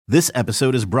This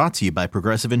episode is brought to you by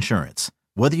Progressive Insurance.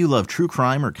 Whether you love true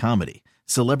crime or comedy,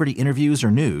 celebrity interviews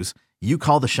or news, you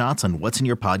call the shots on what's in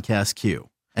your podcast queue.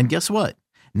 And guess what?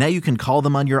 Now you can call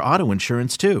them on your auto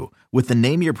insurance too with the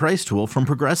Name Your Price tool from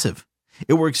Progressive.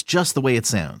 It works just the way it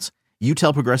sounds. You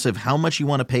tell Progressive how much you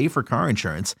want to pay for car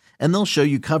insurance, and they'll show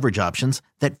you coverage options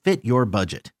that fit your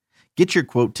budget. Get your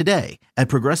quote today at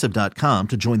Progressive.com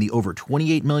to join the over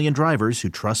 28 million drivers who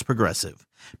trust Progressive.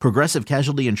 Progressive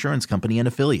Casualty Insurance Company and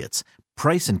Affiliates.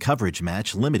 Price and coverage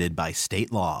match limited by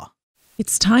state law.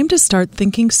 It's time to start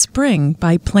thinking spring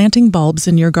by planting bulbs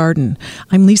in your garden.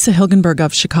 I'm Lisa Hilgenberg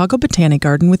of Chicago Botanic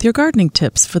Garden with your gardening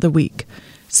tips for the week.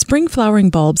 Spring flowering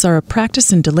bulbs are a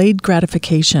practice in delayed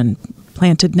gratification.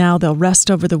 Planted now, they'll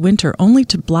rest over the winter only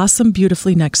to blossom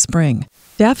beautifully next spring.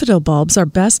 Daffodil bulbs are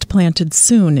best planted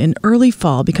soon in early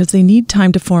fall because they need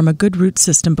time to form a good root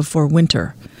system before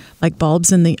winter. Like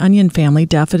bulbs in the onion family,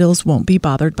 daffodils won't be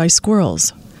bothered by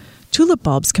squirrels. Tulip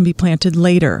bulbs can be planted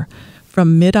later,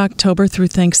 from mid-October through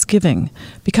Thanksgiving.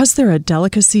 Because they're a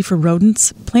delicacy for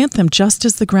rodents, plant them just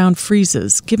as the ground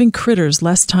freezes, giving critters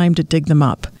less time to dig them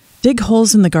up. Dig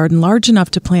holes in the garden large enough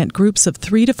to plant groups of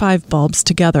 3 to 5 bulbs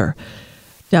together.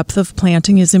 Depth of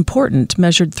planting is important,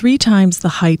 measured 3 times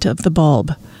the height of the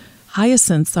bulb.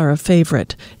 Hyacinths are a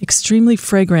favorite, extremely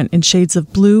fragrant in shades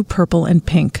of blue, purple, and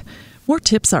pink. More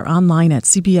tips are online at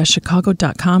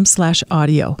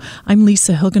cbschicago.com/audio. I'm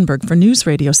Lisa Hilgenberg for News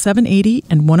Radio 780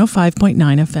 and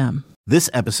 105.9 FM. This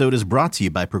episode is brought to you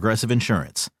by Progressive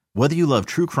Insurance. Whether you love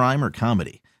true crime or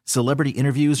comedy, celebrity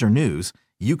interviews or news,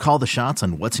 you call the shots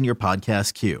on what's in your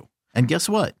podcast queue. And guess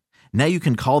what? Now you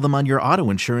can call them on your auto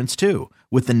insurance too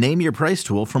with the Name Your Price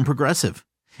tool from Progressive.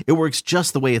 It works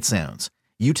just the way it sounds.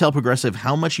 You tell Progressive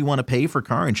how much you want to pay for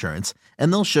car insurance,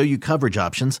 and they'll show you coverage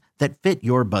options that fit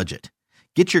your budget.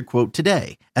 Get your quote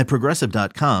today at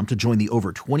Progressive.com to join the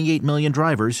over 28 million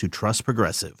drivers who trust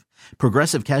Progressive.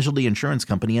 Progressive Casualty Insurance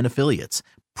Company and Affiliates.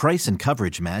 Price and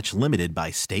coverage match limited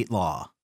by state law.